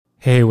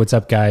Hey, what's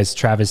up, guys?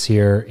 Travis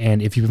here.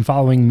 And if you've been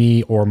following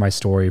me or my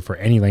story for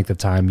any length of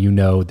time, you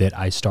know that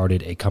I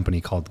started a company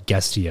called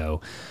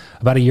Guestio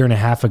about a year and a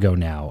half ago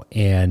now.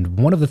 And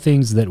one of the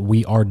things that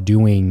we are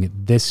doing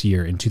this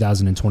year in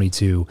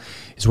 2022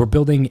 is we're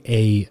building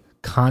a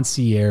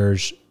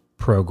concierge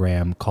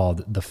program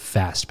called the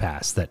Fast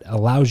Pass that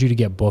allows you to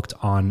get booked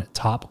on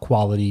top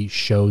quality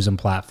shows and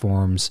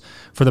platforms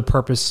for the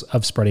purpose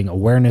of spreading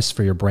awareness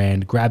for your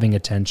brand, grabbing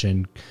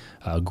attention,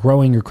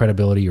 growing your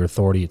credibility, your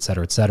authority, et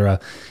cetera, et cetera.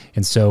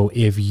 And so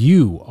if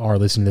you are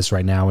listening to this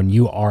right now and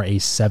you are a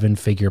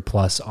 7-figure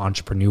plus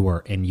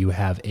entrepreneur and you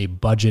have a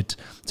budget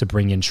to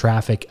bring in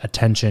traffic,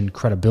 attention,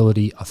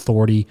 credibility,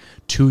 authority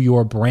to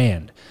your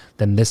brand,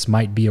 then this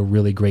might be a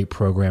really great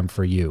program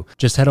for you.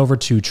 Just head over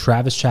to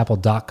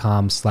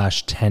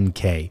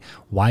travischappell.com/10K.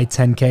 Why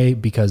 10K?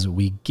 Because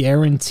we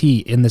guarantee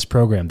in this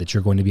program that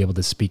you're going to be able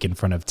to speak in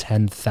front of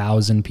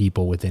 10,000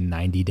 people within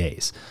 90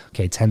 days.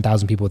 Okay,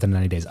 10,000 people within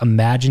 90 days.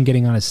 Imagine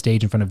getting on a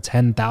stage in front of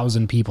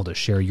 10,000 people to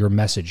share your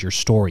message, your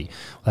story.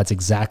 Well, that's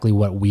exactly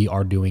what we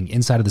are doing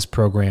inside of this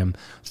program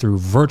through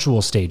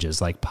virtual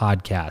stages like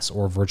podcasts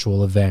or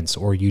virtual events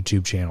or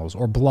YouTube channels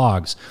or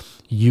blogs.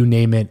 You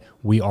name it,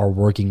 we are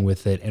working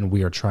with it, and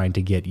we are trying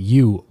to get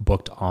you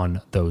booked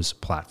on those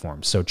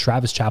platforms. So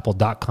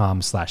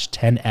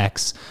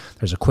travischappell.com/10X.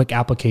 There's a quick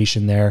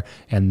application there,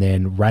 and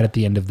then right at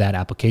the end of that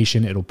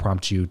application, it'll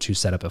prompt you to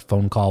set up a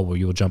phone call where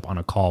you will jump on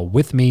a call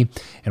with me,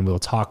 and we'll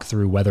talk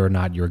through whether or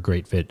not you're a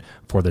great fit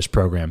for this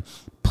program.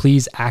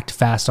 Please act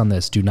fast on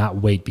this. Do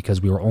not wait,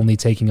 because we are only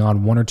taking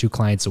on 1 or 2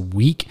 clients a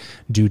week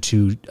due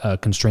to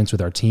constraints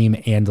with our team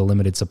and the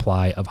limited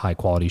supply of high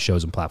quality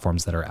shows and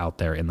platforms that are out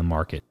there in the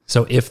market.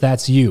 So if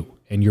that's you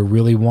and you're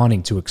really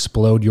wanting to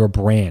explode your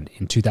brand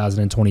in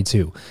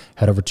 2022,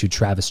 head over to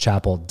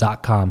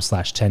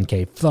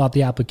travischappell.com/10K, fill out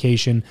the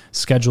application,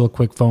 schedule a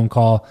quick phone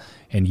call,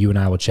 and you and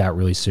I will chat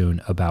really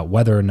soon about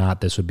whether or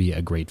not this would be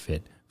a great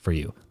fit for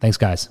you. Thanks,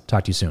 guys.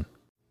 Talk to you soon.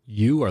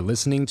 You are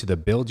listening to the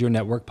Build Your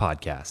Network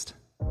podcast.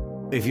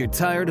 If you're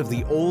tired of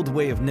the old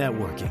way of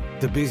networking,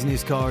 the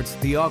business cards,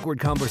 the awkward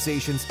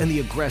conversations, and the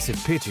aggressive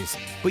pitches,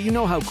 but you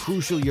know how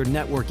crucial your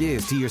network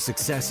is to your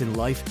success in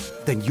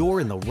life, then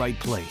you're in the right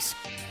place.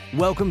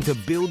 Welcome to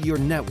Build Your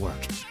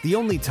Network, the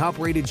only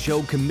top-rated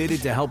show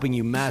committed to helping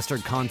you master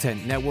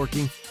content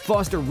networking,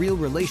 foster real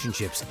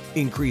relationships,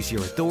 increase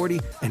your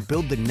authority, and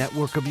build the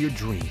network of your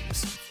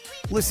dreams.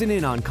 Listen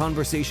in on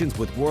conversations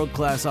with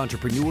world-class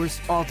entrepreneurs,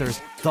 authors,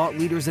 thought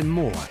leaders, and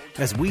more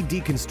as we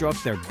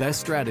deconstruct their best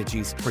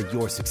strategies for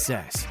your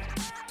success.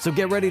 So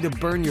get ready to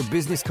burn your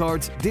business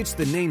cards, ditch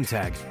the name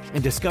tag,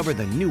 and discover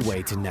the new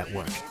way to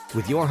network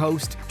with your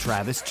host,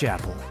 Travis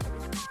Chappell.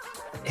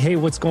 Hey,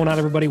 what's going on,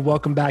 everybody?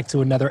 Welcome back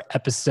to another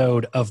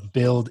episode of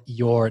Build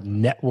Your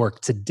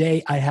Network.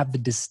 Today, I have the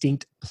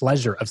distinct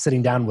pleasure of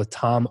sitting down with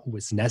Tom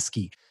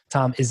Wisniewski.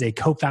 Tom is a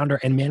co-founder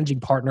and managing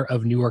partner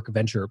of Newark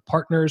Venture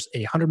Partners,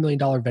 a $100 million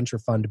venture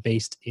fund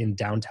based in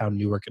downtown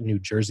Newark, New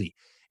Jersey.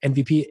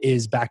 NVP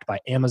is backed by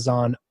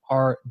Amazon,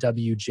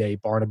 RWJ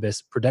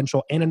Barnabas,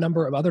 Prudential, and a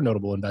number of other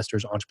notable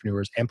investors,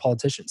 entrepreneurs, and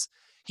politicians.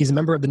 He's a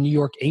member of the New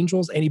York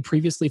Angels, and he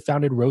previously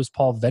founded Rose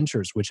Paul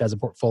Ventures, which has a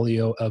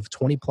portfolio of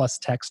 20-plus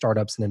tech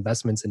startups and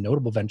investments in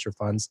notable venture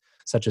funds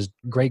such as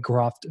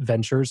Greycroft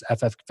Ventures,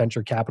 FF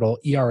Venture Capital,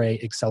 ERA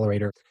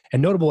Accelerator,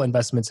 and notable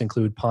investments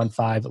include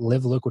Pond5,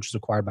 LiveLook, which was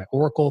acquired by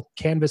Oracle,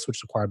 Canvas,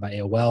 which was acquired by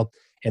AOL,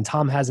 and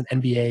Tom has an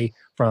MBA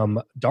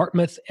from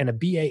Dartmouth and a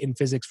BA in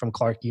physics from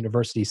Clark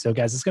University. So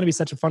guys, it's going to be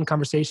such a fun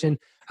conversation.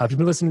 If you've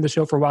been listening to the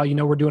show for a while, you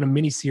know we're doing a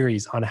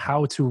mini-series on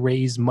how to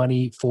raise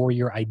money for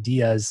your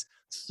ideas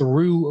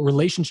through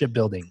relationship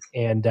building.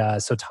 And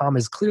so Tom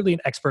is clearly an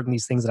expert in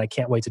these things, and I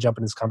can't wait to jump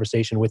into this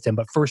conversation with him.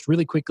 But first,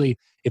 really quickly,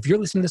 if you're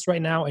listening to this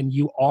right now and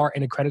you are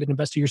an accredited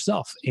investor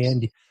yourself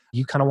and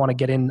you kind of want to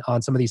get in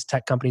on some of these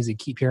tech companies that you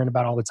keep hearing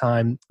about all the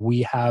time,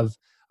 we have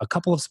a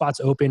couple of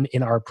spots open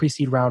in our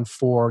pre-seed round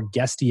for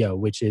Guestio,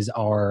 which is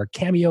our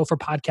Cameo for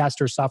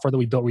podcasters software that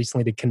we built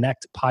recently to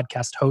connect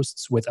podcast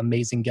hosts with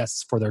amazing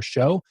guests for their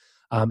show.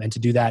 And to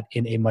do that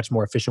in a much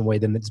more efficient way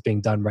than it's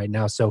being done right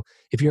now. So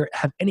if you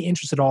have any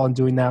interest at all in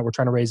doing that, we're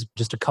trying to raise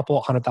just a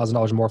couple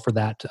 $100,000 more for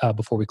that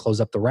before we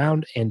close up the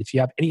round. And if you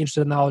have any interest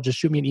in knowledge, just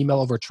shoot me an email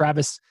over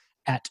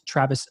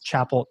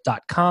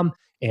travis@travischappell.com,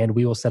 and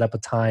we will set up a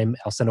time.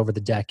 I'll send over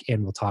the deck,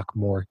 and we'll talk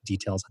more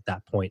details at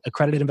that point.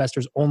 Accredited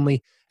investors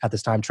only at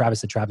this time,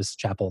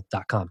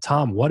 travis@travischappell.com.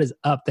 Tom, what is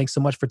up? Thanks so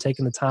much for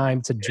taking the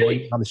time to join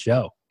me on the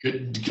show.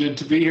 Good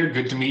to be here.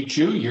 Good to meet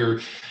you.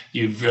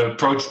 You've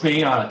approached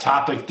me on a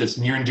topic that's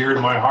near and dear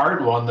to my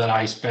heart, one that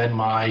I spend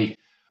my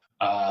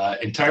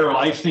entire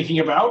life thinking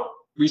about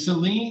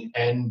recently,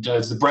 and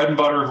it's the bread and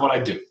butter of what I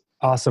do.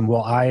 Awesome.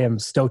 Well, I am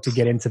stoked to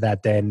get into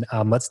that then.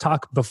 Let's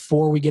talk,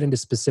 before we get into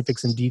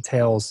specifics and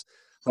details,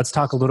 let's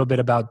talk a little bit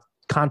about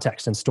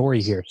context and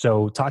story here.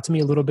 So talk to me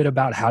a little bit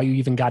about how you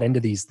even got into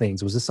these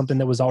things. Was this something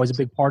that was always a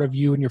big part of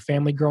you and your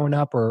family growing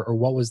up, or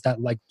what was that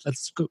like?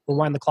 Let's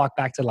rewind the clock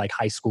back to like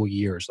high school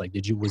years. Like,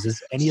 was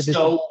this any of this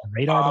on the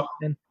radar back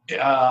then?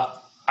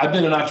 I've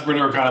been an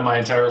entrepreneur kind of my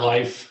entire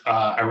life.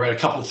 I read a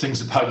couple of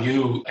things about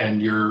you and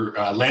your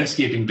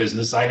landscaping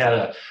business. I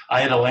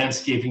had a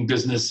landscaping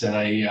business and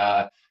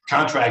a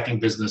contracting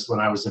business when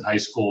I was in high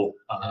school.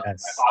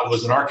 Yes. My father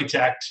was an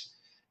architect,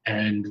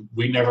 and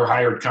we never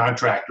hired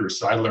contractors,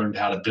 so I learned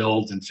how to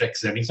build and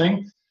fix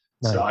anything.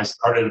 Right. So I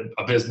started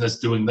a business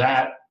doing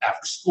that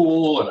after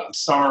school and on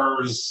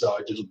summers. So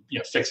I did,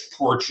 fixed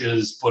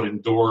porches, put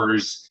in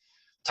doors,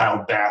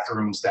 tiled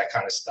bathrooms, that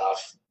kind of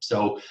stuff.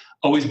 So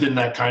always been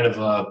that kind of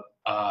a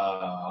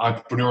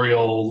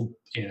entrepreneurial,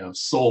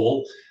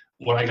 soul.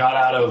 When I got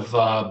out of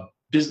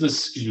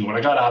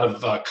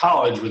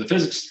college with a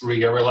physics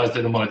degree, I realized I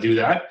didn't want to do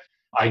that.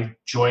 I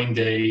joined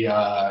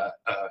an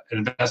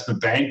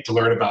investment bank to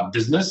learn about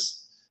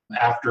business.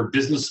 After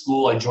business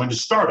school, I joined a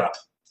startup,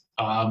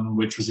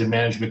 which was in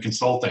management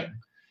consulting.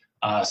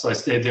 So I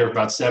stayed there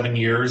about 7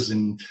 years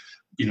and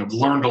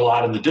learned a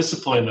lot in the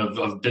discipline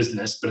of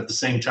business. But at the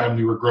same time,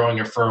 we were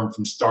growing a firm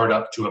from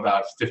startup to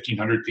about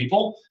 1,500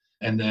 people.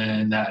 And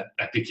then I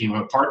became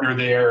a partner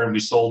there, and we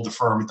sold the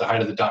firm at the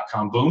height of the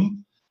dot-com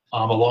boom.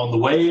 Along the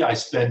way, I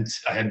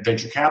had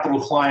venture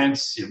capital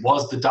clients. It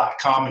was the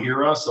dot-com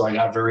era, so I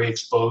got very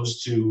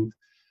exposed to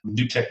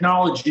new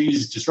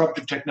technologies,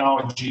 disruptive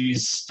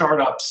technologies,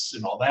 startups,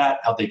 and all that,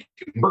 how they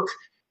can work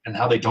and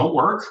how they don't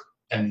work,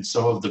 and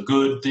some of the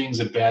good things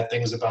and bad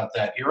things about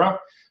that era.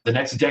 The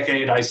next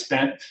decade I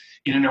spent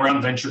in and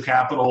around venture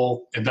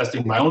capital,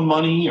 investing my own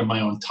money and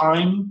my own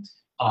time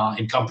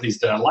in companies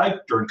that I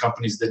liked or in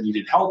companies that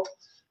needed help.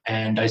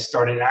 And I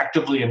started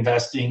actively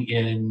investing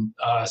in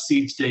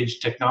seed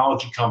stage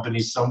technology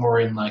companies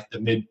somewhere in like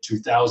the mid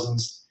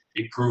 2000s.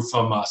 It grew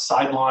from a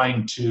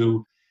sideline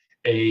to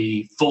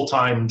a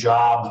full-time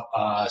job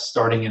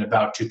starting in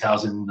about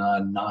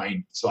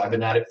 2009. So I've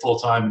been at it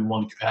full-time in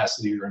one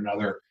capacity or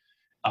another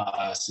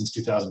since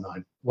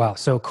 2009. Wow.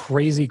 So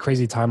crazy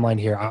timeline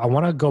here. I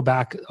want to go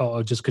back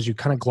just because you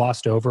kind of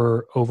glossed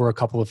over a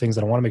couple of things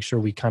that I want to make sure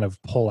we kind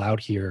of pull out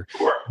here.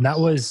 Sure. And that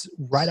was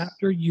right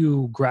after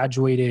you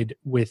graduated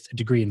with a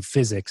degree in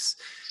physics.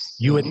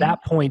 You at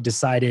that point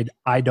decided,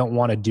 I don't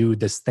want to do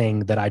this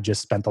thing that I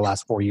just spent the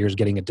last 4 years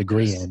getting a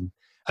degree in.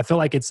 I feel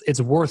like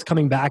it's worth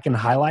coming back and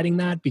highlighting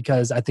that,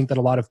 because I think that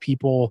a lot of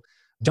people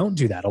don't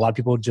do that. A lot of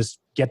people just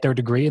get their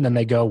degree and then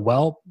they go,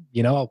 well,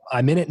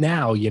 I'm in it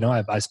now.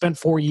 I spent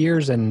 4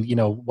 years and,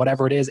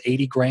 whatever it is,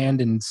 80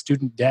 grand in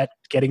student debt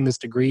getting this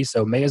degree.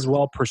 So may as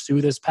well pursue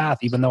this path,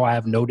 even though I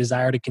have no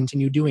desire to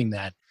continue doing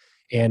that.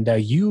 And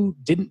you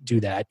didn't do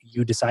that.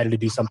 You decided to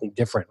do something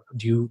different.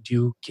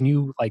 Can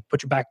you like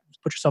put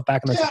yourself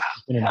back in the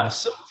Yeah.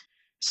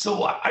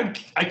 So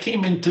I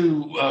came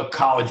into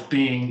college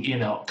being,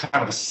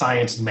 kind of a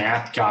science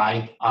math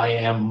guy. I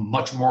am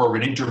much more of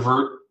an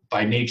introvert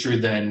by nature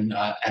than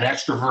an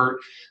extrovert,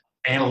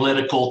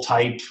 analytical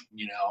type,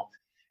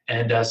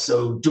 And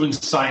so doing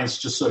science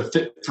just sort of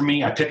fit for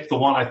me. I picked the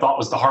one I thought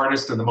was the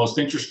hardest and the most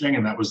interesting,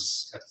 and that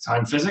was, at the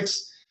time,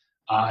 physics.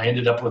 I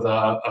ended up with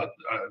a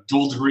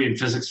dual degree in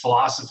physics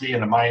philosophy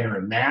and a minor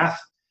in math.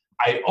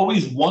 I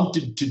always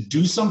wanted to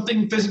do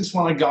something in physics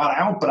when I got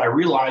out, but I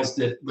realized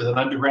that with an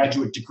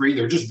undergraduate degree,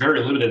 there are just very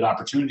limited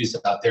opportunities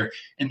out there,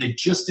 and they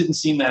just didn't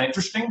seem that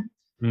interesting.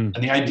 And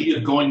the idea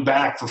of going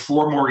back for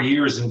 4 more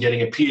years and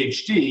getting a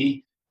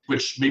PhD,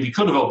 which maybe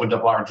could have opened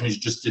up opportunities,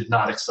 just did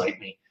not excite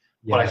me.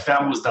 Yeah. What I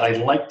found was that I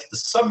liked the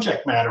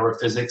subject matter of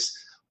physics,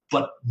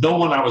 but no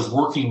one I was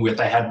working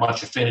with I had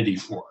much affinity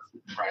for,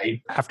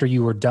 right? After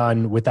you were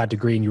done with that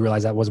degree and you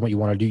realized that wasn't what you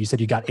wanted to do, you said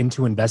you got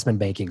into investment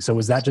banking. So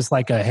was that just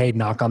like hey,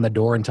 knock on the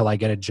door until I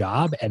get a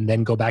job and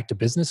then go back to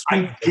business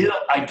school?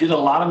 I did a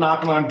lot of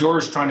knocking on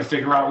doors trying to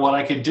figure out what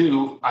I could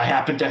do. I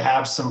happened to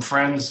have some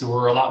friends who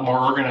were a lot more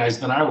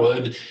organized than I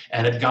would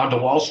and had gone to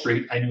Wall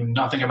Street. I knew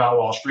nothing about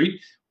Wall Street,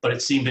 but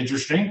it seemed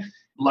interesting.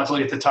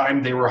 Luckily, at the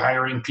time, they were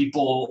hiring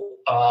people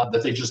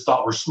that they just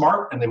thought were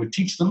smart, and they would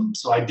teach them.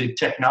 So I did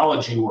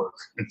technology work,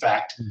 in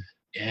fact.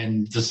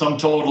 And the sum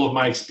total of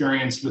my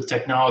experience with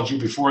technology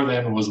before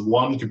then was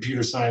 1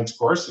 computer science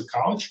course at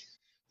college.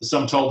 The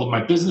sum total of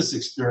my business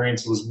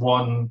experience was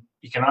 1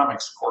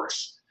 economics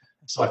course.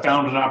 So I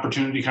found an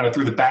opportunity kind of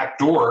through the back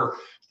door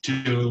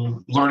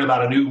to learn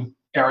about a new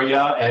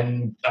area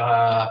and,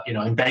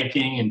 in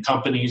banking and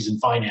companies and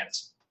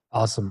finance.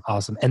 Awesome.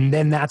 And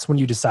then that's when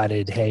you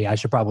decided, hey, I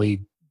should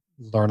probably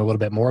learn a little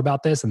bit more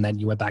about this. And then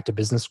you went back to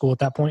business school at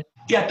that point?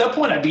 Yeah, at that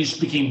point, I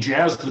just became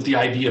jazzed with the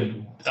idea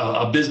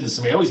of business.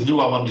 I always knew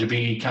I wanted to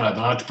be kind of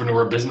an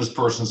entrepreneur, business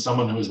person,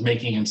 someone who was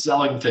making and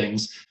selling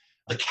things.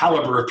 The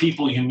caliber of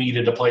people you meet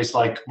at a place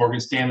like Morgan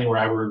Stanley, where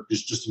I were,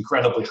 is just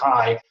incredibly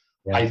high.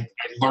 Yeah. I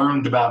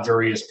learned about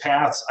various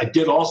paths. I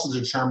did also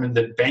determine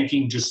that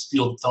banking just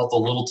felt a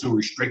little too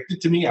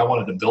restricted to me. I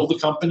wanted to build a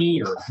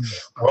company or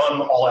run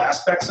all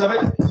aspects of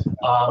it.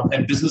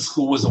 And business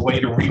school was a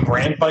way to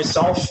rebrand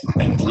myself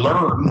and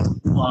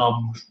learn,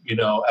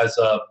 as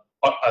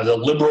a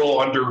liberal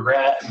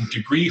undergrad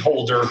degree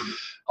holder,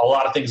 a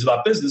lot of things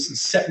about business, and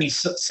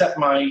set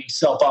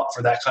myself up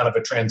for that kind of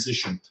a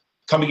transition.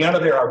 coming out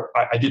of there,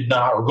 I did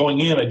not, or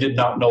going in, I did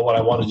not know what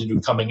I wanted to do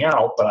coming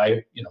out, but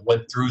I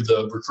went through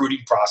the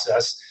recruiting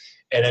process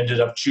and ended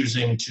up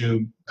choosing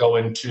to go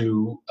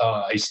into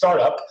a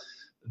startup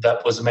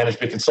that was a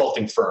management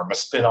consulting firm, a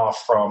spinoff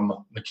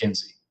from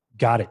McKinsey.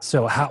 Got it.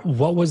 So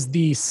what was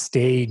the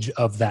stage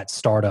of that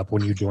startup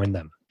when you joined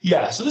them?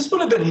 Yeah, so this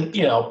would have been,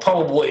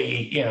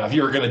 probably, if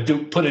you were going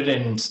to put it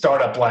in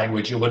startup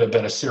language, it would have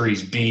been a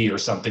Series B or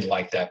something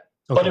like that.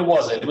 Okay. But it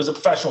wasn't. It was a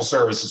professional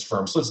services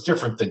firm, so it's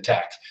different than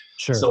tech.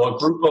 Sure. So a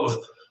group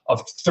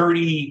of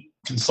 30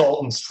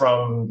 consultants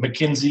from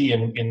McKinsey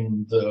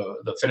in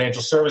the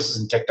financial services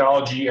and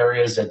technology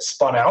areas had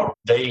spun out.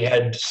 They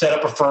had set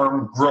up a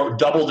firm,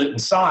 doubled it in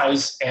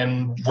size,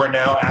 and were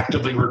now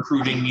actively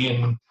recruiting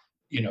in,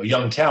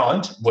 young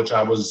talent, which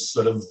I was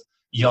sort of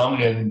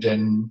young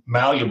and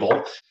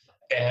malleable.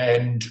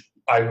 And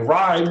I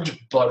arrived,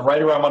 but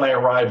right around when I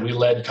arrived, we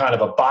led kind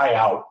of a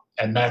buyout,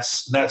 and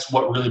that's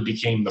what really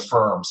became the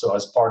firm. So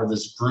as part of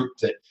this group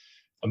that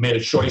made a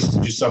choice to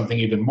do something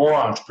even more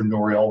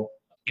entrepreneurial,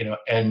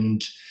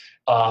 and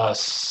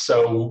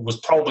so was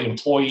probably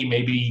employee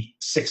maybe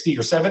 60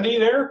 or 70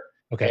 there.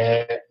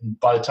 Okay. And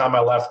by the time I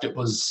left,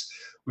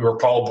 we were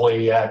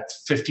probably at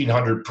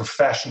 1,500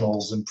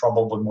 professionals and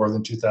probably more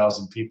than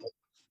 2,000 people.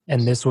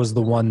 And this was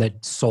the one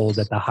that sold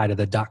at the height of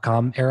the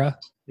 .com era?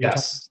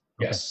 Yes.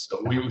 Yes. So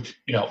we,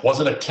 it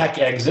wasn't a tech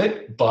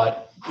exit,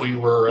 but we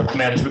were a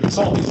management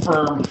consulting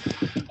firm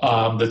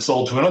that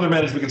sold to another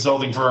management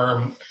consulting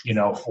firm,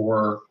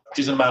 for a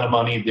decent amount of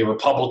money. They were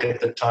public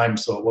at the time,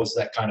 so it was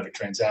that kind of a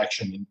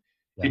transaction. And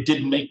It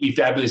didn't make me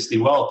fabulously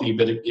wealthy,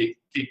 but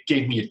it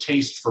gave me a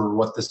taste for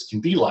what this can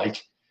be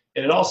like.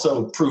 And it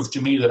also proved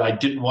to me that I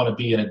didn't want to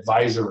be an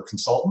advisor or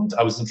consultant.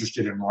 I was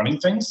interested in running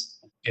things.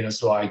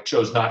 So I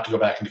chose not to go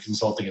back into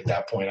consulting at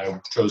that point. I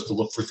chose to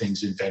look for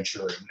things in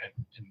venture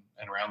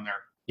and around there.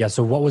 Yeah.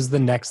 So what was the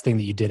next thing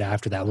that you did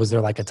after that? Was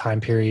there like a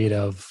time period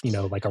of,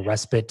 like a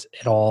respite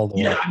at all?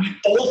 Or? Yeah.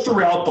 All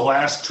throughout the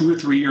last 2 or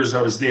 3 years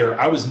I was there,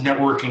 I was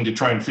networking to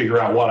try and figure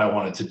out what I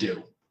wanted to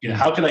do.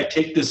 How can I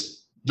take this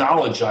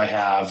knowledge I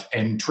have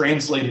and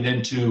translate it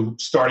into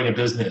starting a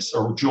business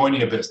or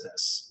joining a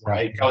business,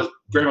 right? I was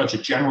very much a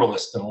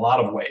generalist in a lot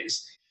of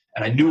ways.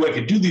 And I knew I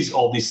could do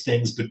all these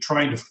things, but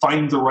trying to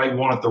find the right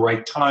one at the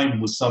right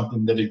time was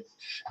something that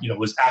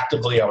was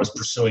actively I was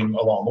pursuing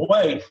along the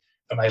way.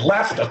 And I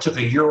left. I took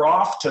a year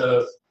off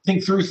to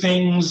think through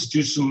things,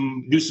 do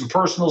some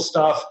personal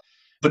stuff,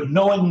 but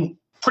knowing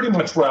pretty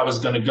much where I was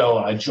going to go.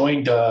 And I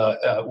joined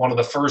one of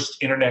the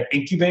first internet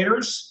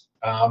incubators.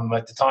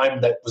 At the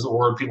time, that was a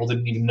word people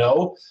didn't even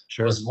know.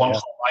 Sure. It was one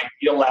called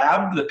Idea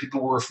Lab that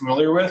people were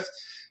familiar with.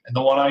 And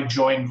the one I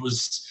joined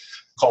was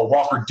called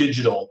Walker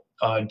Digital.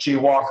 Jay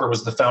Walker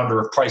was the founder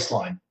of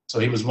Priceline. So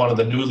he was one of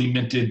the newly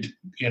minted,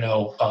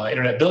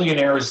 internet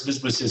billionaires.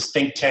 This was his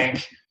think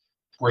tank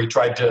where he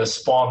tried to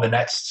spawn the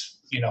next,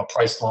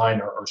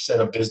 Priceline or set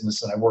up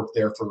business. And I worked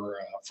there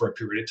for a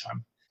period of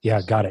time.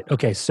 Yeah, got it.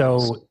 Okay.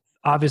 So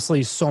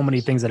obviously so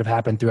many things that have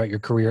happened throughout your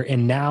career.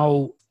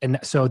 And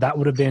so that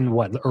would have been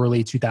what, the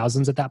early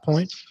 2000s at that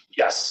point?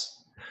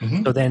 Yes.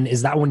 Mm-hmm. So then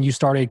is that when you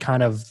started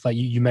kind of, like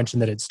you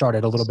mentioned that it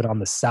started a little bit on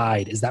the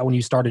side. Is that when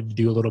you started to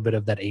do a little bit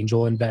of that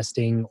angel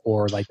investing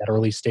or like that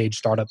early stage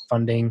startup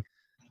funding?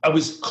 I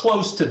was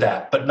close to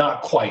that, but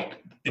not quite.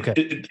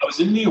 Okay. I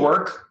was in New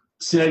York,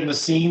 setting the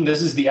scene.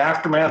 This is the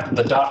aftermath of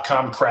the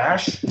 .com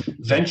crash.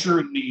 Venture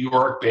in New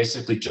York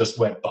basically just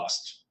went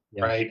bust,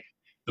 right?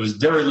 There was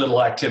very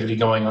little activity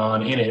going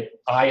on in it.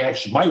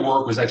 My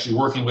work was actually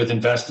working with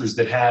investors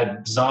that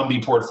had zombie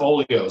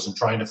portfolios and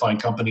trying to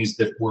find companies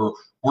that were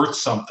worth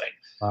something.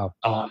 Wow.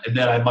 And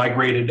then I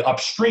migrated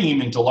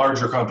upstream into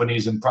larger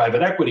companies and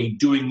private equity,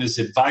 doing this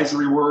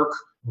advisory work,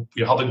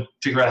 helping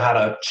figure out how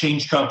to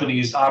change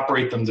companies,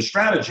 operate them, the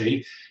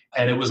strategy.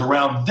 And it was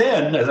around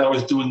then, as I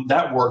was doing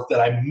that work,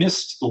 that I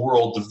missed the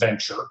world of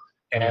venture.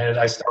 And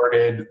I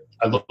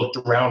looked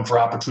around for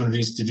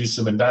opportunities to do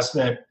some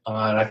investment,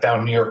 and I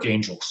found New York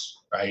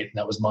Angels, right? And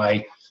that was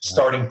my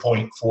starting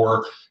point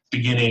for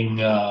beginning,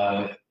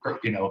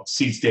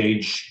 seed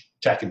stage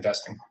tech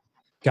investing.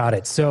 Got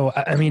it. So,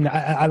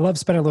 I love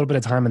spending a little bit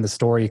of time in the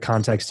story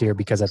context here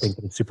because I think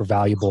it's super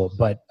valuable.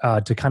 But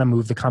to kind of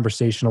move the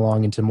conversation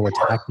along into more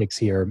tactics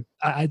here,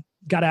 I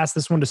got to ask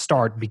this one to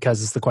start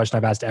because it's the question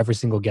I've asked every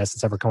single guest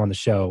that's ever come on the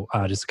show,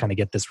 just to kind of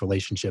get this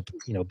relationship,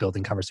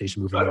 building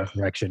conversation, moving in the right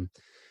direction.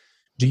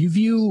 Do you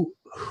view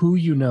who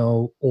you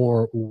know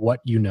or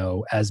what you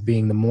know as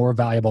being the more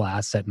valuable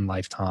asset in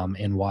life, Tom,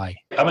 and why?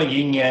 I'm a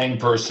yin-yang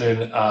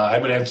person. I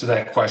would answer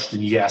that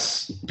question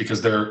yes,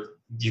 because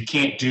you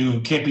can't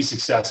be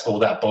successful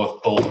without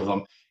both of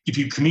them. If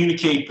you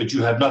communicate, but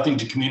you have nothing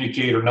to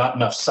communicate or not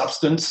enough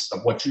substance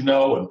of what you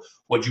know and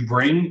what you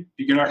bring,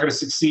 you're not going to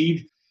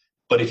succeed.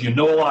 But if you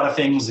know a lot of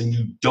things and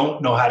you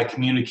don't know how to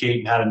communicate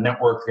and how to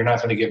network, you're not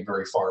going to get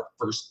very far.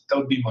 First, that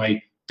would be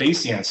my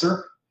base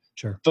answer.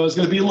 Sure. So I was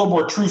going to be a little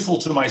more truthful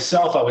to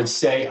myself. I would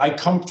say I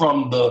come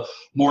from the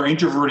more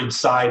introverted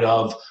side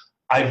of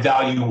I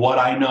value what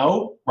I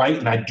know, right?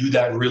 And I do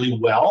that really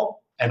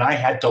well. and I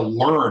had to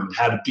learn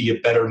how to be a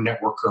better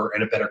networker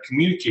and a better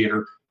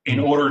communicator in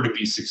order to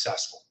be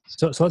successful.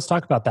 So let's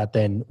talk about that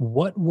then.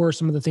 What were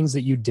some of the things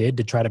that you did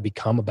to try to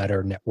become a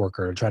better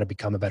networker, to try to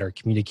become a better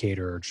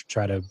communicator, to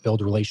try to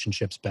build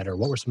relationships better?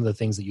 What were some of the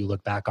things that you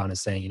look back on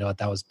as saying, you know what,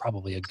 that was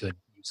probably a good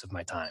use of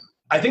my time?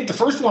 I think the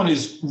first one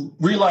is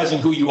realizing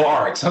who you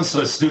are. It sounds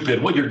so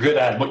stupid, what you're good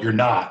at, what you're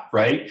not,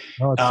 right?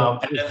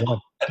 And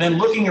then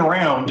looking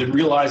around and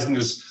realizing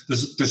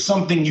there's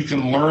something you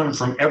can learn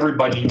from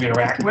everybody you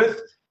interact with.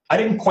 I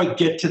didn't quite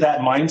get to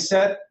that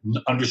mindset,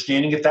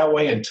 understanding it that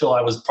way, until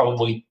I was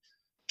probably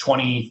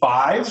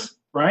 25,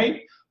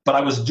 right? But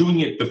I was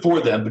doing it before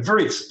then. But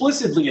very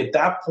explicitly at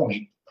that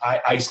point,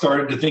 I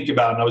started to think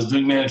about, and I was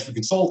doing management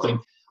consulting,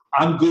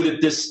 I'm good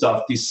at this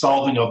stuff, the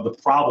solving of the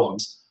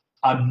problems.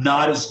 I'm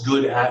not as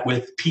good at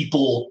with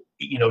people,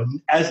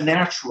 as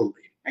naturally.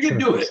 I can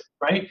do it,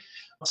 right?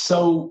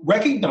 So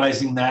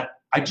recognizing that,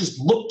 I just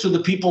looked to the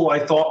people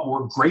I thought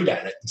were great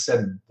at it and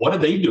said, what are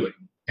they doing?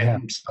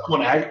 And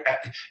someone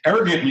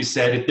arrogantly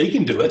said, if they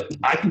can do it,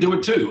 I can do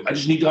it too. I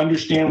just need to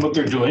understand what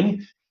they're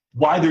doing,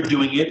 why they're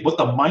doing it, what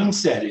the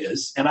mindset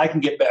is, and I can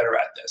get better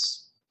at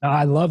this.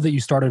 I love that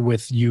you started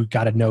with, you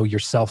got to know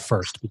yourself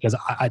first, because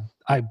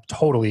I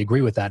totally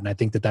agree with that. And I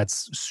think that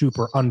that's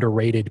super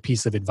underrated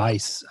piece of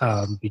advice,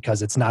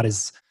 because it's not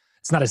as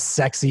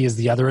sexy as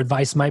the other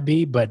advice might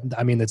be, but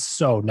I mean, it's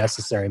so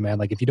necessary, man.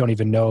 Like if you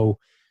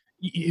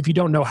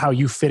don't know how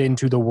you fit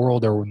into the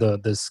world, or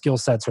the skill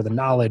sets or the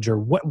knowledge, or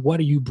what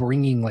are you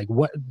bringing, like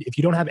if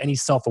you don't have any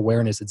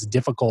self-awareness, it's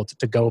difficult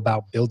to go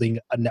about building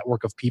a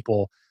network of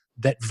people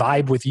that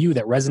vibe with you,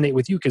 that resonate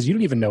with you, because you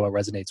don't even know what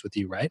resonates with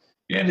you, right?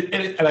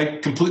 And I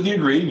completely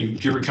agree.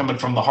 You're coming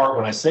from the heart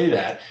when I say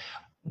that.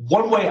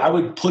 One way I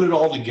would put it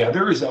all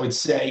together is I would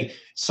say,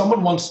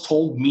 someone once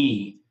told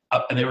me,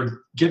 and they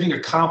were giving a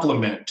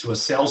compliment to a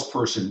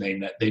salesperson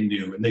that they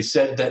knew, and they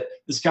said that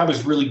this guy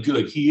was really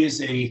good. He is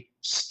a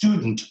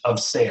student of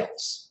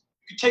sales.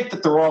 You take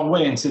that the wrong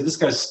way and say, this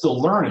guy's still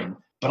learning.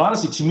 But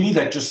honestly, to me,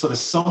 that just sort of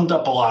summed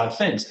up a lot of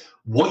things.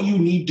 What you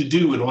need to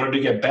do in order to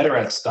get better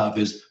at stuff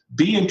is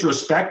be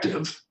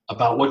introspective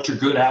about what you're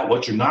good at,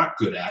 what you're not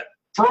good at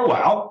for a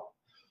while,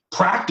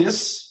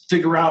 practice,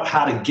 figure out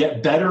how to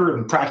get better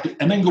and practice,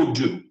 and then go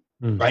do,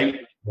 right?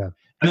 Yeah.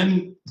 And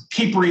then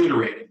keep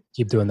reiterating.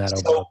 Keep doing that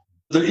over. So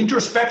the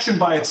introspection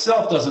by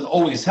itself doesn't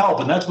always help,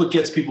 and that's what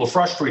gets people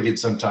frustrated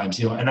sometimes,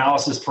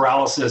 analysis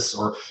paralysis,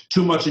 or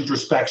too much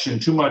introspection,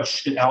 too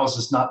much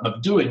analysis, not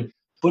enough doing.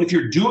 But if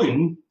you're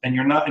doing and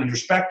you're not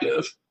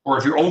introspective, or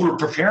if you're over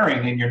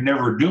preparing and you're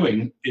never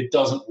doing, it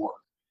doesn't work.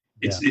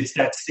 It's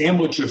that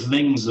sandwich of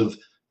things of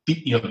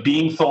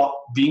being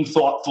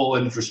thoughtful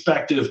and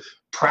introspective,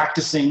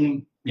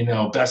 practicing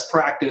best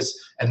practice,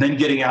 and then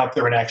getting out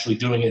there and actually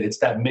doing it. It's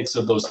that mix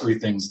of those three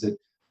things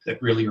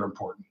that really are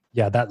important.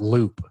 Yeah, that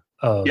loop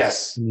of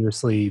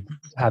continuously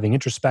having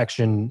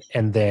introspection,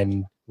 and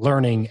then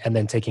learning, and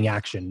then taking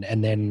action,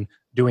 and then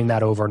doing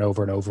that over and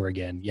over and over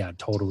again. Yeah,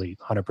 totally,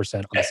 100%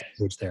 on the same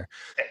page there.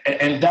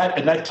 And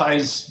that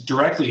ties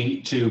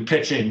directly to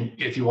pitching,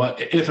 if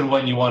and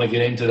when you want to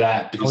get into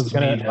that. Because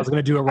I was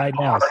gonna do it right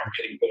now.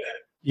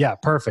 Yeah,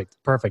 perfect.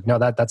 No,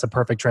 that's a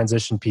perfect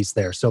transition piece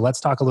there. So let's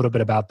talk a little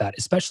bit about that,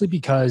 especially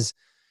because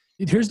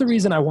here's the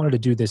reason I wanted to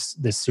do this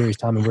series,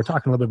 Tom. And we're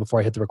talking a little bit before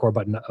I hit the record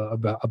button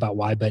about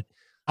why, but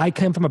I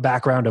came from a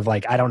background of I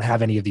don't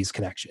have any of these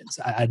connections.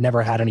 I'd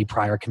never had any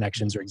prior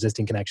connections or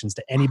existing connections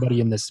to anybody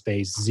in this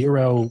space.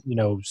 Zero,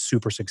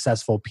 super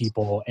successful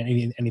people,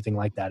 anything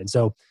like that. And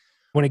so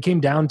when it came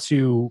down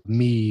to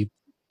me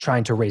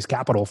trying to raise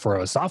capital for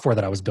a software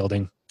that I was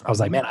building, I was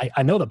like, man,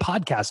 I know the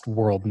podcast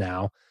world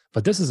now,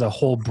 but this is a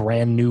whole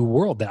brand new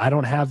world that I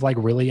don't have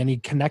really any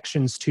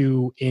connections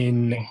to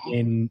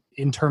in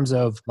terms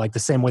of the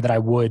same way that I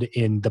would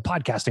in the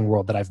podcasting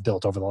world that I've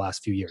built over the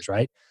last few years,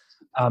 right?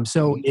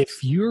 So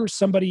if you're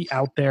somebody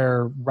out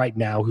there right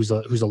now who's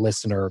a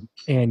listener,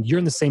 and you're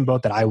in the same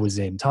boat that I was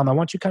in, Tom, I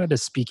want you kind of to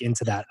speak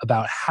into that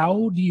about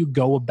how do you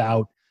go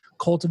about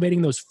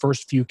cultivating those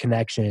first few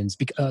connections?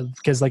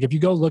 Because if you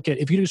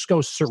just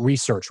go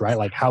research,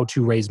 right, how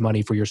to raise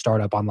money for your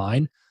startup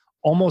online,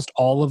 almost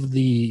all of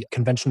the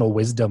conventional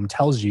wisdom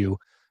tells you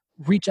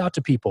reach out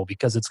to people,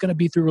 because it's going to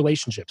be through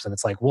relationships. And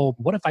it's well,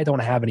 what if I don't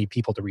have any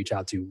people to reach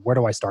out to? Where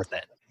do I start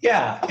then?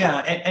 Yeah.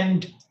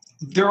 And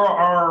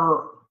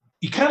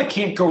you kind of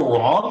can't go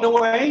wrong in a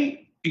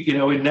way, in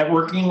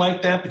networking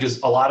like that,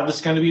 because a lot of it's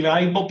going to be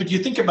valuable. But you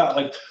think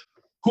about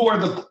who are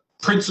the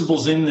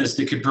principles in this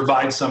that could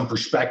provide some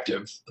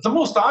perspective. The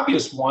most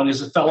obvious one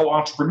is a fellow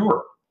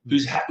entrepreneur who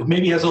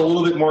maybe has a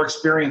little bit more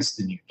experience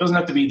than you. It doesn't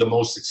have to be the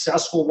most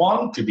successful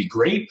one. Could be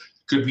great.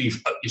 Could be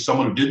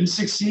someone who didn't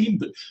succeed.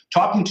 But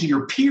talking to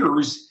your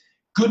peers,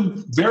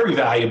 good, very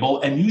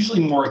valuable, and usually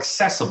more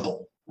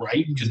accessible,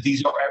 right? Because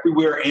these are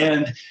everywhere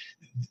and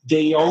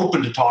they are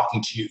open to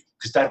talking to you.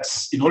 Because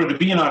that's, in order to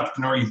be an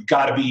entrepreneur, you've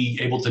got to be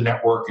able to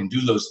network and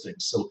do those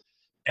things. So,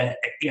 and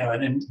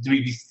then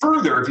maybe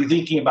further, if you're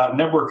thinking about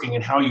networking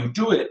and how you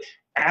do it,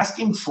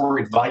 asking for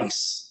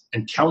advice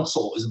and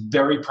counsel is a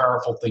very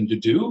powerful thing to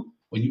do.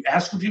 When you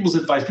ask for people's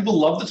advice, people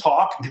love to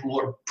talk and people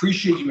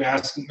appreciate you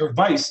asking their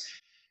advice.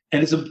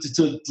 And it's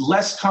a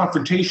less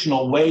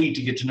confrontational way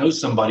to get to know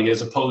somebody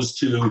as opposed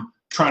to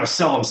trying to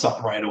sell them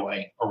something right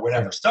away or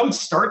whatever. So I would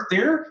start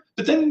there,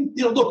 but then,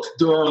 look,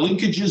 there are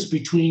linkages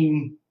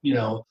between,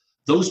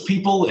 those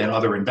people and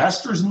other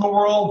investors in the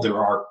world. There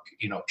are,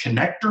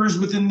 connectors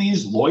within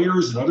these,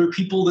 lawyers and other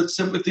people that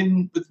sit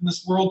within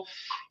this world.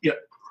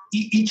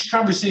 Each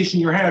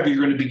conversation you're having,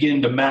 you're going to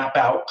begin to map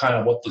out kind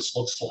of what this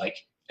looks like.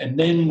 And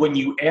then when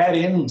you add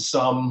in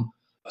some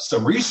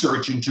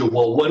research into,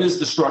 well, what is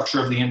the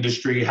structure of the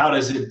industry? How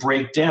does it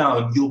break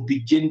down? You'll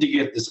begin to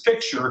get this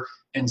picture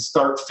and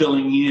start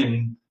filling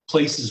in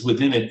places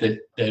within it that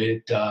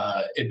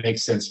it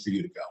makes sense for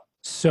you to go.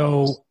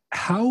 So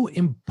how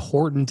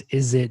important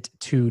is it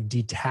to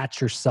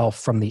detach yourself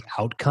from the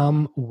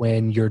outcome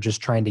when you're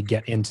just trying to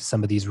get into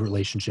some of these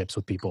relationships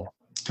with people?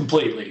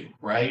 Completely,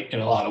 right? In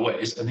a lot of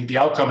ways. I think the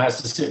outcome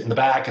has to sit in the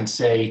back and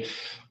say,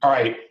 all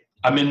right,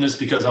 I'm in this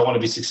because I want to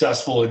be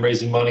successful in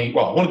raising money.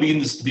 Well, I want to be in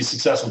this to be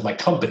successful with my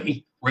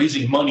company.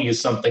 Raising money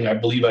is something I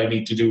believe I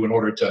need to do in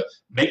order to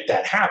make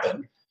that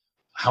happen.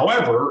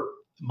 However,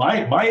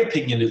 my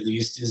opinion, at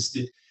least, is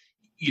that,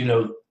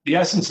 the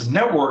essence of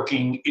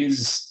networking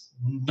is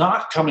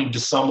not coming to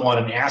someone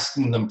and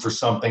asking them for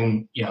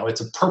something.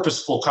 It's a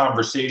purposeful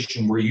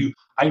conversation where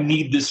I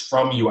need this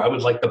from you. I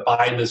would like to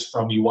buy this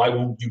from you. Why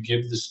won't you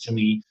give this to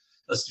me?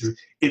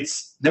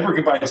 It's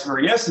networking by its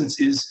very essence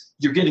is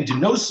you're getting to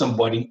know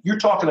somebody. You're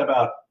talking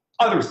about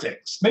other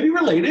things, maybe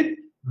related,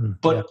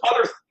 but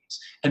other things,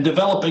 and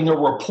developing a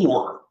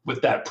rapport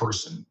with that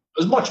person.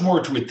 There's much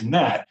more to it than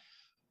that.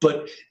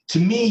 But to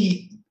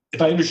me,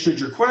 if I understood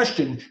your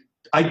question,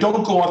 I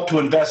don't go up to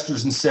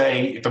investors and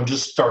say, if I'm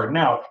just starting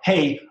out,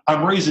 hey,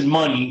 I'm raising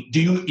money. Do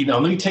you,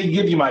 let me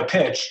give you my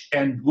pitch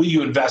and will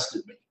you invest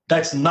in me?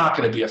 That's not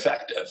going to be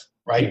effective,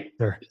 right?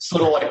 Sure. It's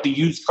sort of like the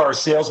used car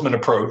salesman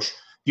approach.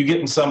 You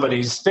get in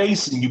somebody's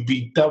face and you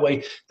beat that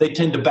way, they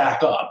tend to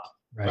back up,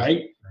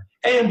 right?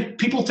 And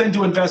people tend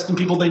to invest in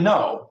people they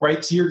know,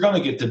 right? So you're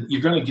going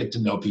to get to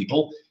know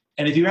people.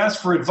 And if you ask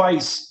for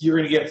advice, you're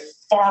going to get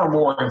far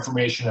more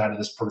information out of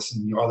this person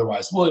than you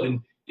otherwise would.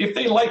 And if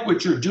they like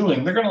what you're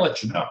doing, they're going to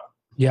let you know.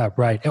 Yeah,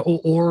 right.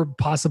 Or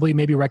possibly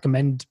maybe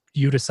recommend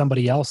you to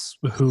somebody else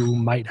who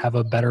might have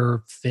a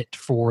better fit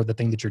for the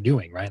thing that you're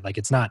doing, right? Like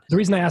the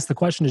reason I asked the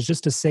question is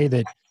just to say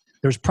that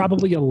there's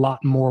probably a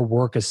lot more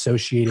work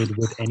associated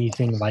with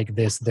anything like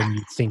this than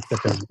you think that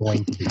there's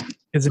going to be.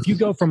 Because if you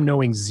go from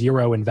knowing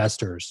 0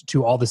 investors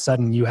to all of a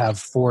sudden you have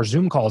 4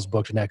 Zoom calls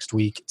booked next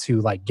week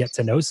to get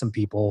to know some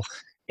people,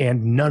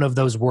 and none of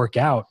those work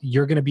out,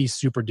 you're going to be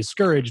super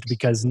discouraged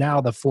because now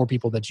the 4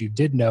 people that you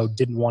did know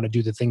didn't want to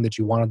do the thing that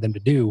you wanted them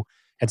to do.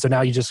 And so now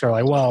you just are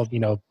like, well,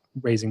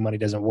 raising money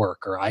doesn't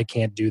work, or I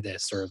can't do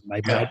this, or my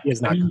idea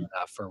is not good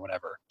enough, or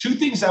whatever. 2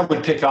 things I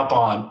would pick up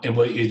on in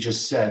what you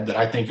just said that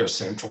I think are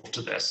central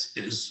to this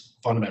is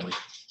fundamentally,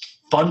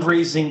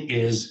 fundraising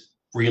is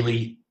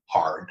really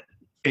hard.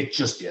 It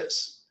just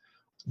is.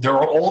 There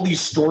are all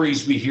these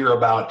stories we hear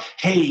about,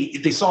 hey,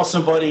 they saw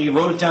somebody,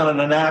 wrote it down on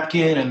a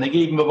napkin, and they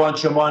gave them a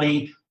bunch of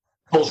money.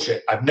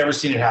 Bullshit. I've never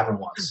seen it happen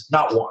once.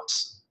 Not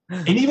once.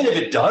 And even if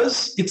it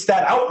does, it's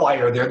that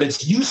outlier there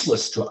that's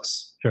useless to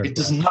us. Sure. It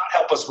does not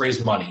help us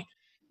raise money.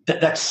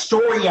 That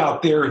story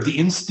out there, the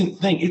instant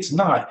thing, it's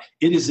not.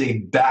 It is a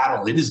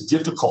battle. It is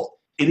difficult.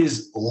 It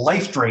is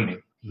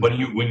life-draining.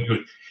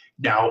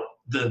 Now,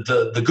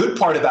 the good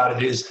part about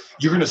it is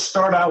you're going to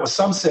start out with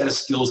some set of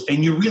skills,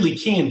 and you really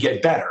can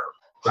get better.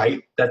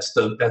 Right? That's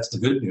the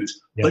good news.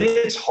 Yeah. But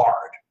it's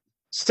hard.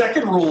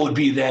 Second rule would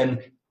be then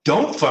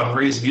don't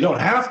fundraise if you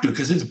don't have to,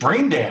 because it's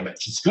brain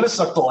damage. It's going to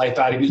suck the life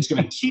out of you. It's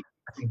going to keep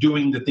you from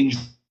doing the things.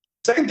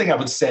 Second thing I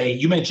would say,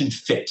 you mentioned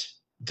fit.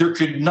 There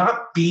could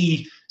not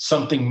be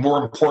something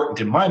more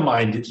important, in my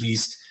mind at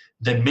least,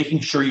 than making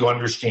sure you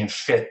understand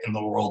fit in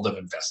the world of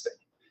investing.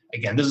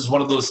 Again, this is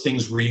one of those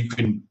things where you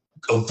can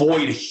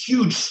avoid a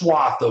huge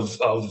swath of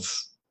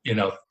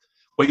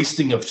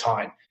wasting of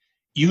time.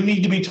 You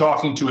need to be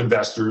talking to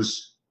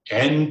investors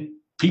and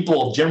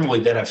people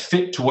generally that have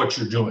fit to what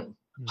you're doing.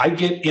 I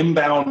get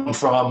inbound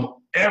from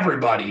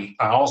everybody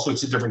on all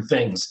sorts of different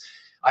things.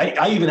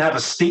 I even have a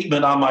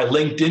statement on my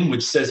LinkedIn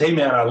which says, hey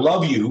man, I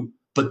love you,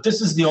 but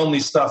this is the only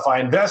stuff I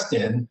invest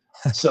in.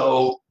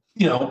 So,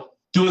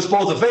 do us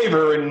both a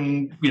favor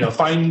and,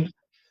 find,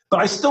 but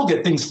I still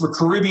get things for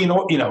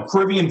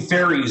Caribbean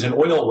ferries and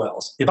oil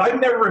wells. If I've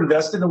never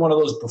invested in one of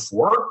those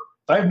before,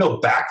 if I have no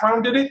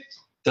background in it,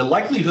 the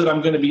likelihood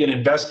I'm going to be an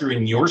investor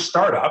in your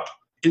startup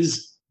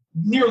is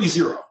nearly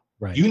 0.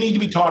 Right. You need to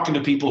be talking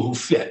to people who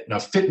fit. Now,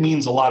 fit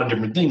means a lot of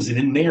different things, and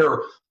in there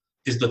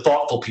is the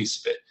thoughtful piece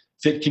of it.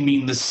 Fit can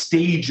mean the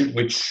stage at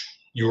which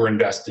you're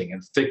investing,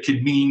 and fit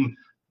could mean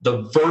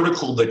the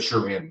vertical that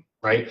you're in,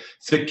 right?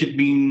 Fit could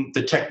mean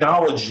the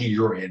technology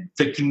you're in.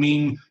 Fit can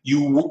mean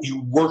you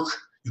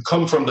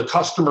come from the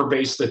customer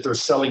base that they're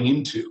selling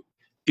into.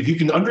 If you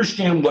can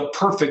understand what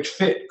perfect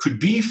fit could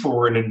be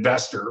for an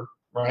investor,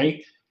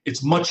 right?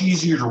 It's much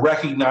easier to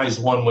recognize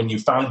one when you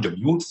found them.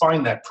 You won't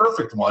find that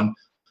perfect one,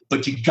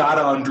 but you got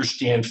to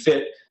understand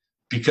fit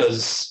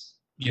because,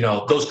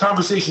 those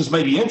conversations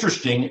may be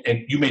interesting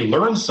and you may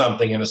learn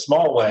something in a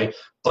small way,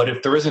 but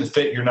if there isn't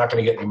fit, you're not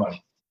going to get any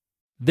money.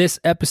 This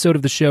episode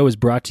of the show is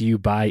brought to you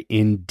by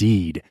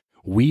Indeed.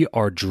 We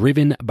are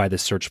driven by the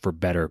search for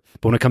better.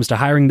 But when it comes to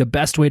hiring, the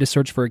best way to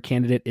search for a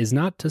candidate is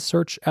not to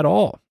search at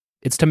all.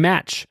 It's to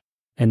match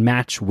and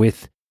match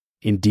with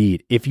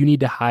Indeed. If you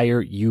need to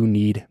hire, you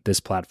need this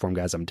platform,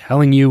 guys. I'm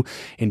telling you,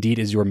 Indeed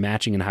is your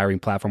matching and hiring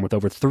platform with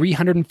over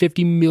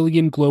 350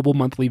 million global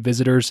monthly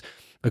visitors,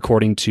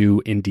 according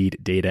to Indeed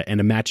data, and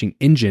a matching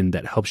engine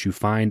that helps you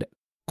find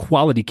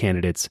quality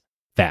candidates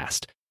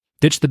fast.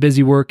 Ditch the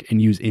busy work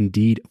and use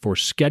Indeed for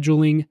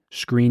scheduling,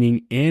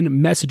 screening, and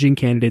messaging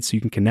candidates so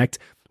you can connect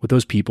with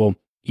those people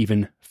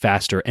even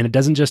faster. And it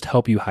doesn't just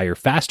help you hire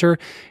faster.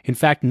 In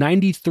fact,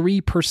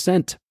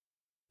 93%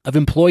 of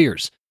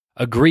employers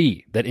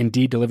agree that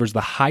Indeed delivers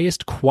the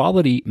highest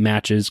quality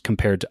matches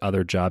compared to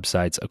other job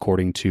sites,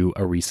 according to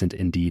a recent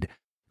Indeed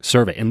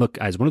survey. And look,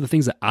 guys, one of the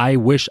things that I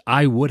wish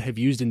I would have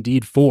used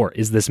Indeed for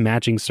is this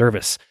matching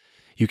service.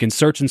 You can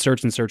search and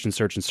search and search and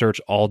search and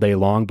search all day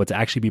long, but to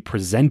actually be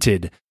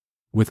presented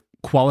with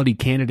quality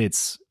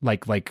candidates,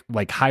 like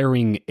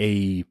hiring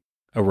a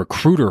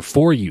recruiter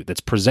for you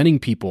that's presenting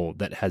people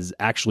that has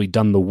actually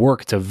done the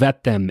work to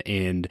vet them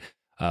and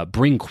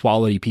bring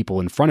quality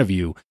people in front of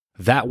you,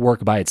 that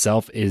work by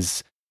itself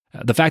is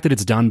the fact that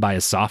it's done by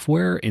a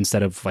software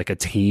instead of like a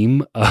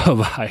team of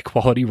high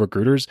quality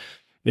recruiters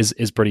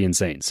is pretty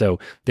insane. So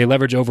they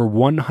leverage over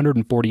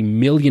 140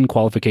 million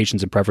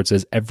qualifications and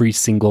preferences every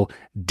single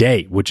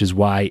day, which is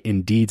why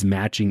Indeed's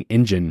matching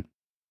engine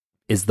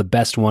is the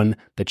best one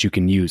that you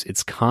can use.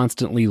 It's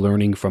constantly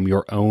learning from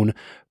your own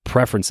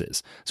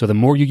preferences. So the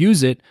more you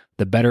use it,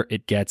 the better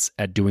it gets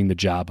at doing the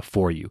job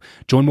for you.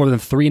 Join more than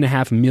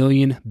 3.5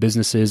 million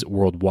businesses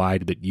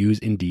worldwide that use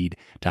Indeed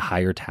to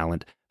hire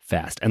talent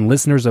fast. And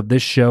listeners of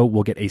this show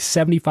will get a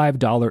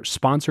 $75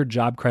 sponsored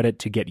job credit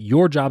to get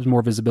your jobs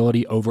more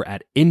visibility over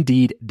at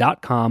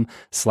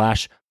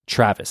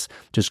Indeed.com/Travis.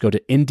 Just go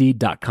to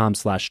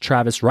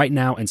Indeed.com/Travis right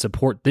now and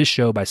support this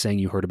show by saying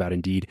you heard about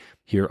Indeed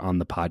here on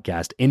the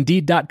podcast.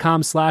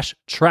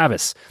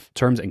 Indeed.com/Travis.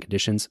 Terms and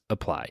conditions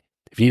apply.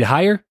 If you need to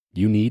hire,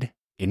 you need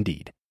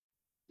Indeed.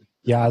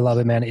 Yeah, I love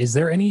it, man. Is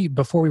there any,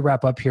 before we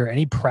wrap up here,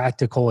 any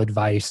practical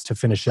advice to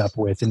finish up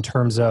with in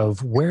terms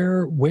of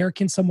where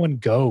can someone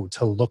go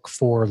to look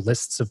for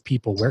lists of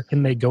people? Where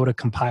can they go to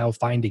compile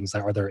findings?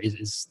 Are there,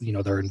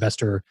 there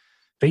investor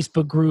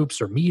Facebook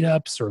groups or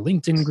meetups or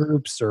LinkedIn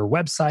groups or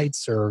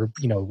websites or,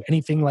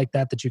 anything like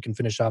that you can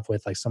finish off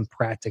with, like some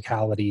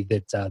practicality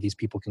that these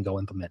people can go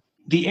implement?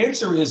 The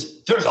answer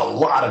is there's a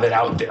lot of it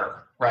out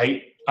there,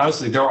 right?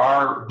 Honestly, there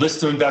are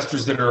lists of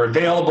investors that are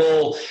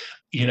available.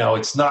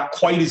 It's not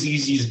quite as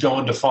easy as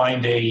going to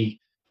find a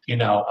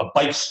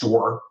bike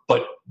store,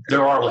 but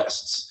there are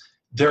lists.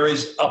 There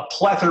is a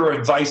plethora of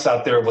advice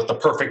out there of what the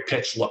perfect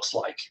pitch looks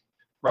like,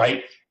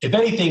 right? If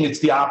anything, it's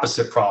the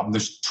opposite problem.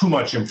 There's too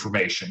much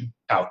information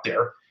out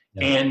there.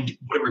 Yeah. And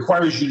what it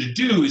requires you to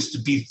do is to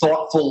be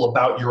thoughtful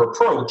about your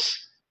approach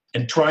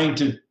and trying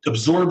to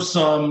absorb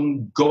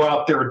some, go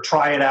out there and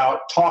try it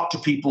out, talk to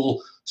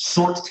people,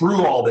 sort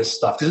through all this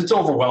stuff, because it's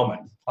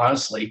overwhelming,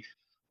 honestly.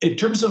 In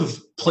terms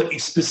of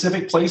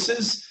specific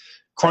places,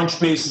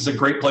 Crunchbase is a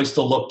great place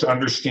to look to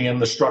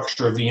understand the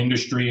structure of the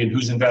industry and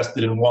who's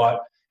invested in what.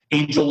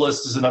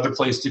 AngelList is another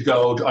place to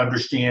go to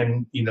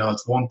understand,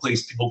 it's one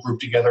place people group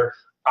together.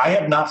 I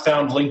have not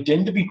found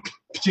LinkedIn to be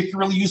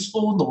particularly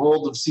useful in the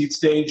world of seed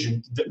stage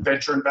and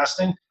venture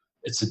investing.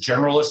 It's a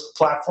generalist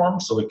platform,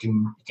 so it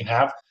can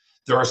have.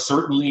 There are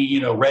certainly,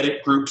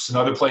 Reddit groups and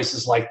other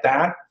places like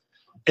that.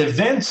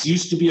 Events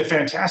used to be a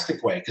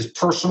fantastic way because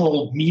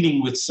personal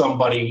meeting with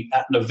somebody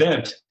at an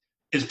event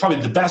is probably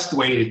the best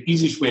way, the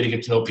easiest way to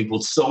get to know people.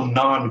 It's so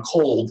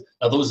non-cold.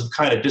 Now those have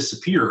kind of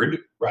disappeared,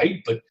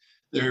 right? But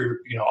there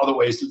are, other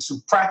ways. So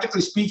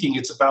practically speaking,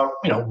 it's about,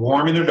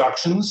 warm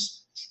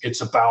introductions.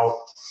 It's about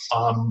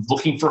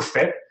looking for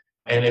fit.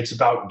 And it's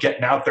about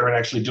getting out there and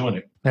actually doing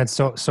it. That's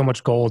so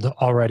much gold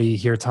already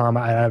here, Tom.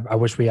 I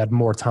wish we had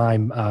more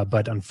time,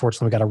 but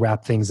unfortunately, we got to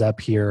wrap things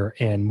up here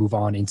and move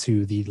on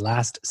into the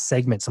last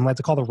segment. So I'm going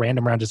to call the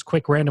random round, just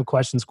quick random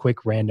questions,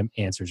 quick random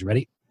answers. You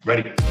ready?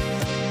 Ready.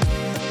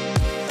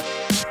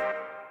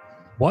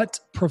 What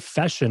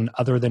profession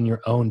other than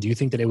your own do you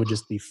think that it would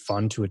just be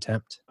fun to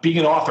attempt? Being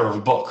an author of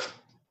a book,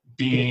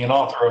 being an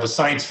author of a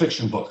science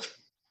fiction book.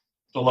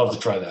 I'd love to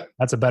try that.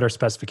 That's a better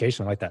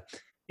specification. I like that.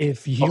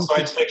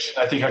 Science fiction,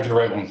 I think I could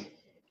write one.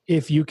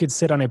 If you could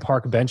sit on a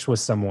park bench with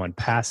someone,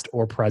 past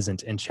or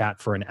present, and chat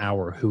for an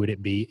hour, who would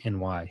it be and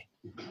why?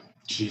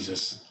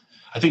 Jesus.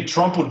 I think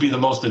Trump would be the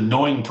most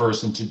annoying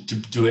person to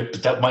do it,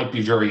 but that might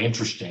be very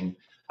interesting.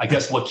 I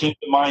guess what came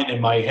to mind in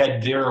my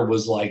head there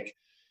was like,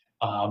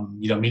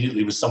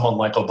 immediately was someone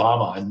like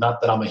Obama. And not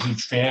that I'm a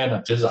huge fan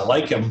of his, I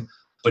like him.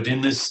 But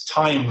in this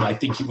time, I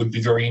think it would be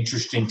very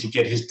interesting to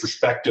get his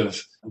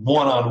perspective,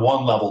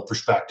 one-on-one level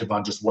perspective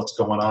on just what's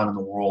going on in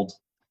the world.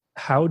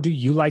 How do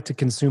you like to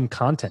consume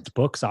content?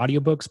 Books,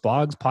 audiobooks,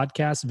 blogs,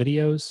 podcasts,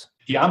 videos?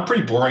 Yeah, I'm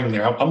pretty boring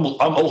there. I'm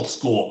old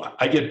school.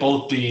 I get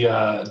both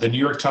the New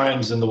York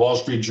Times and the Wall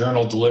Street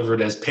Journal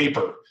delivered as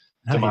paper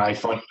to my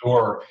front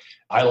door.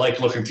 I like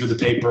looking through the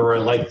paper. I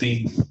like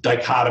the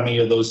dichotomy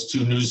of those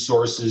two news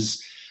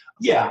sources.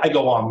 Yeah, I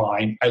go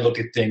online. I look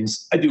at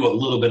things. I do a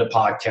little bit of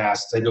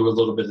podcasts. I do a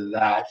little bit of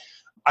that.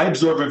 I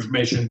absorb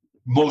information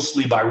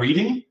mostly by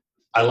reading.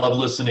 I love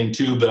listening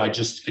too, but I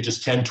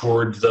just tend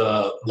toward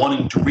the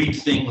wanting to read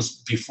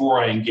things before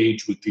I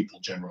engage with people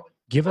generally.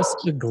 Give us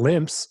a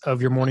glimpse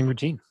of your morning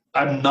routine.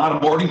 I'm not a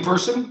morning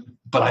person,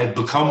 but I've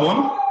become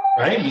one,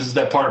 right? This is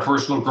that part of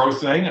personal growth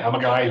thing. I'm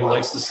a guy who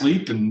likes to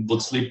sleep and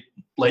would sleep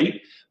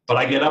late, but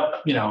I get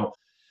up,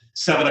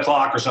 7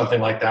 o'clock or something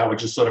like that,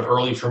 which is sort of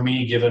early for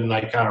me, given I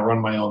kind of run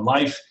my own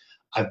life.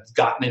 I've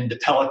gotten into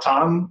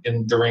Peloton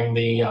during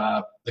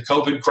the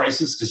COVID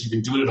crisis because you can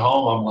do it at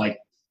home. I'm like,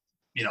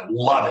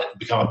 love it.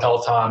 Become a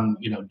Peloton,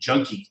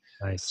 junkie.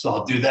 Nice. So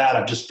I'll do that.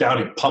 I've just found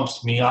it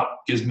pumps me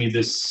up, gives me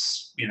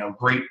this,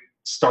 great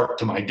start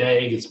to my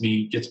day, gets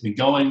me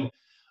going.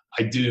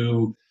 I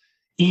do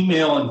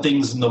email and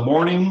things in the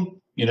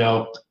morning,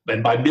 and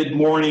by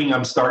mid-morning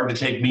I'm starting to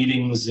take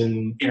meetings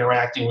and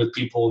interacting with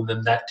people, and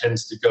then that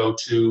tends to go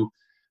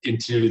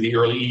into the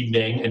early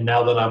evening. And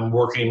now that I'm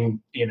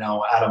working,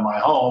 out of my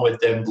home, it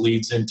then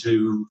bleeds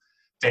into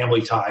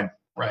family time,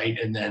 right?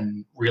 And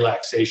then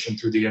relaxation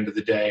through the end of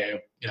the day,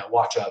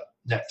 watch a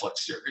Netflix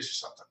series or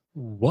something.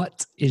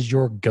 What is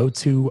your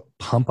go-to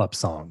pump-up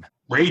song?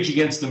 Rage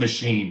Against the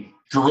Machine.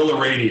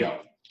 Guerrilla Radio,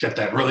 got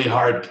that really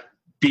hard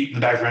beat in the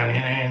background,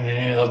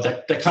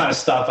 that kind of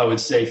stuff, I would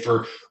say,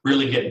 for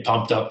really getting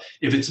pumped up.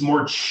 If it's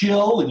more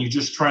chill and you're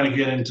just trying to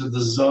get into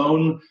the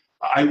zone,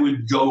 I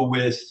would go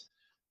with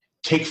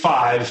Take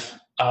 5,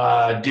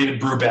 David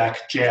Brubeck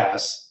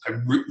jazz. I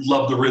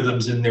love the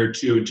rhythms in there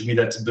too. And to me,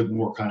 that's a bit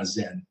more kind of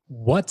zen.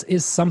 What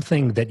is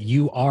something that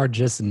you are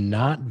just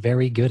not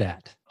very good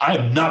at? I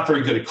am not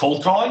very good at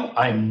cold calling.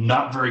 I am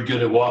not very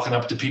good at walking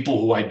up to people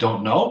who I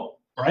don't know.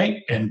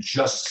 Right? And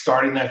just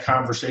starting that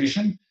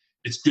conversation.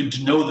 It's good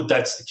to know that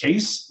that's the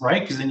case,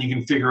 right? Because then you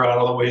can figure out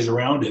other ways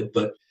around it.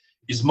 But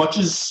as much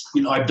as,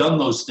 I've done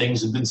those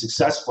things and been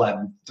successful at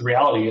them, the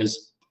reality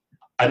is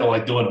I don't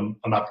like doing them.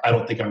 I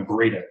don't think I'm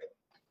great at it.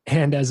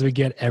 And as we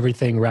get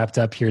everything wrapped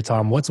up here,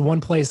 Tom, what's one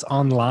place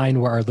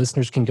online where our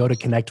listeners can go to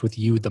connect with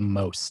you the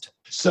most?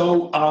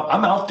 So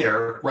I'm out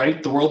there,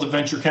 right? The world of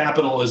venture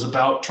capital is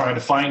about trying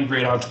to find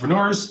great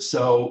entrepreneurs.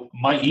 So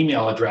my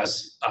email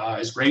address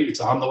is great.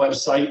 It's on the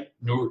website,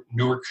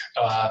 Newark.vc,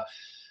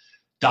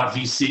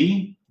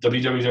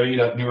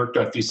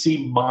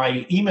 www.newark.vc.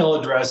 My email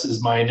address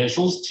is my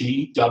initials,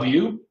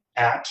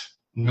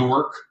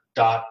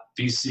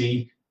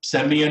 tw@newark.vc.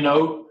 Send me a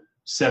note,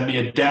 send me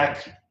a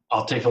deck.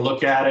 I'll take a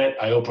look at it.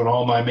 I open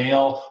all my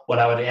mail. What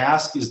I would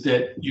ask is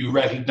that you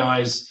read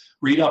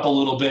up a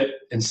little bit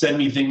and send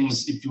me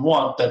things, if you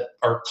want, that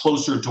are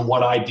closer to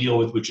what I deal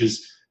with, which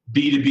is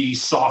B2B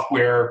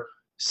software,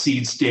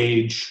 seed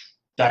stage,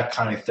 that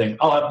kind of thing.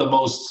 I'll have the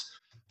most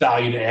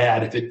value to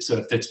add if it sort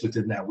of fits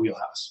within that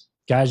wheelhouse.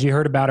 Guys, you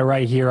heard about it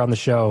right here on the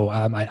show.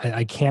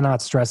 I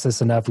cannot stress this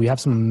enough. We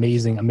have some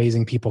amazing,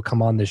 amazing people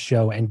come on this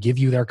show and give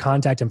you their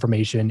contact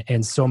information.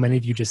 And so many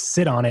of you just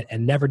sit on it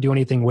and never do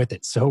anything with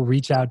it. So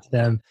reach out to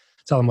them,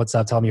 tell them what's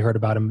up, tell them you heard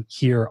about them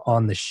here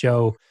on the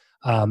show.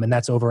 And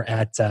that's over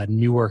at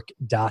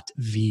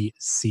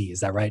newark.vc. Is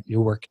that right?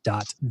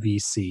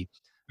 Newark.vc.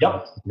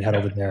 Yep. Head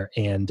over there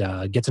and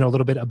get to know a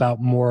little bit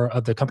about more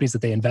of the companies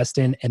that they invest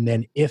in. And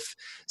then if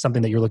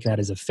something that you're looking at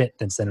is a fit,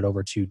 then send it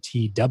over to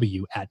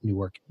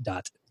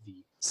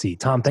tw@newark.vc.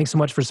 Tom, thanks so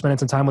much for spending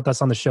some time with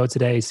us on the show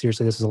today.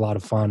 Seriously, this was a lot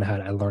of fun.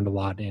 I learned a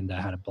lot and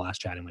I had a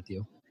blast chatting with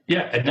you.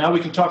 Yeah, and now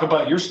we can talk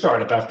about your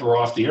startup after we're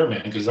off the air,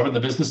 man, because I'm in the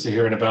business of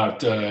hearing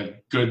about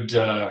good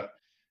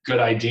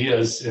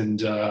ideas.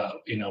 And, I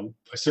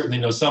certainly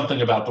know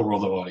something about the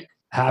world of audio.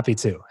 Happy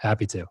to.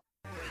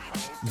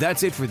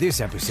 That's it for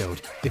this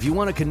episode. If you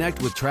want to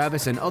connect with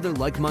Travis and other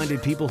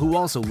like-minded people who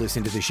also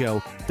listen to the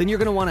show, then you're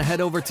going to want to head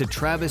over to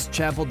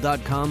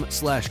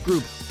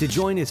travischappell.com/group to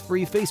join his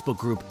free Facebook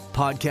group,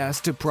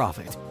 Podcast to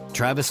Profit.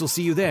 Travis will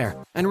see you there.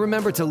 And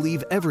remember to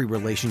leave every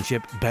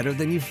relationship better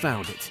than you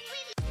found it.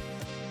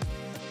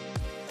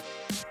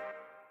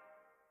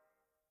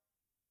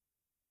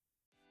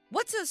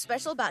 What's so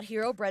special about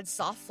Hero Bread's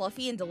soft,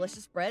 fluffy, and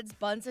delicious breads,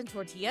 buns, and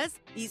tortillas?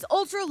 These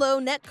ultra-low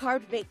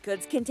net-carb baked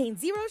goods contain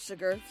zero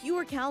sugar,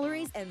 fewer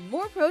calories, and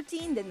more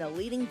protein than the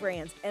leading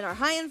brands, and are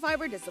high in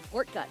fiber to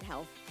support gut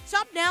health.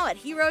 Shop now at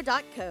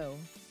hero.co.